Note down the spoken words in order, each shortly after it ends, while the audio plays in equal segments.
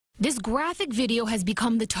This graphic video has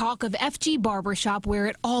become the talk of FG Barbershop, where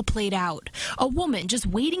it all played out. A woman just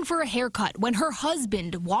waiting for a haircut when her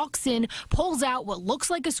husband walks in, pulls out what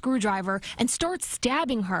looks like a screwdriver, and starts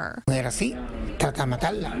stabbing her. He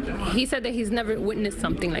He said that he's never witnessed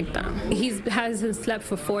something like that. He hasn't slept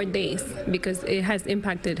for 4 days because it has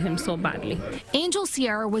impacted him so badly. Angel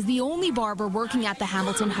Sierra was the only barber working at the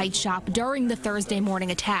Hamilton Heights shop during the Thursday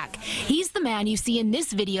morning attack. He's the man you see in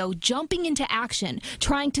this video jumping into action,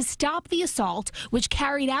 trying to stop the assault, which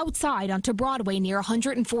carried outside onto Broadway near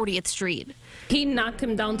 140th Street. He knocked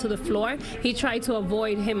him down to the floor. He tried to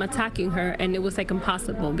avoid him attacking her, and it was like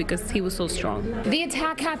impossible because he was so strong. The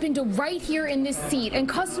attack happened right here in this seat, and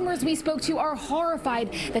customers we spoke to are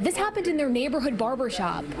horrified that this happened in their neighborhood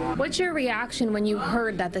barbershop. What's your reaction when you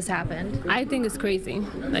heard that this happened? I think it's crazy.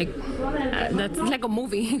 That's like a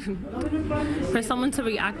movie. For someone to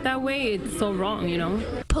react that way, it's so wrong, you know?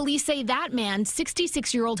 Police say that man,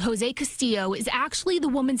 66-year-old Jose Castillo, is actually the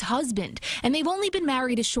woman's husband, and they've only been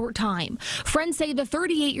married a short time. Friends say the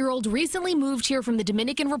 38-year-old recently moved here from the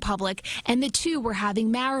Dominican Republic, and the two were having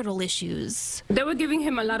marital issues. They were giving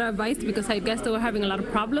him a lot of advice because I guess they were having a lot of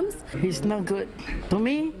problems. He's no good. To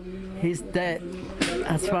me, he's dead.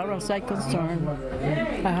 As far as I'm concerned,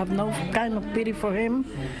 I have no kind of pity for him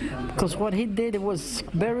because what he did was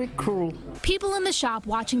very cruel. People in the shop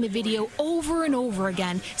watching the video over and over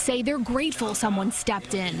again say they're grateful someone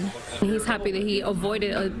stepped in. He's happy that he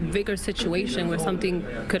avoided a bigger situation where something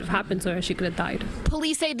could have happened to her. She could have died.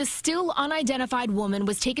 Police say the still unidentified woman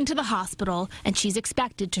was taken to the hospital and she's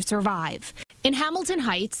expected to survive. In Hamilton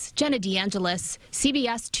Heights, Jenna DeAngelis,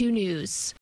 CBS 2 News.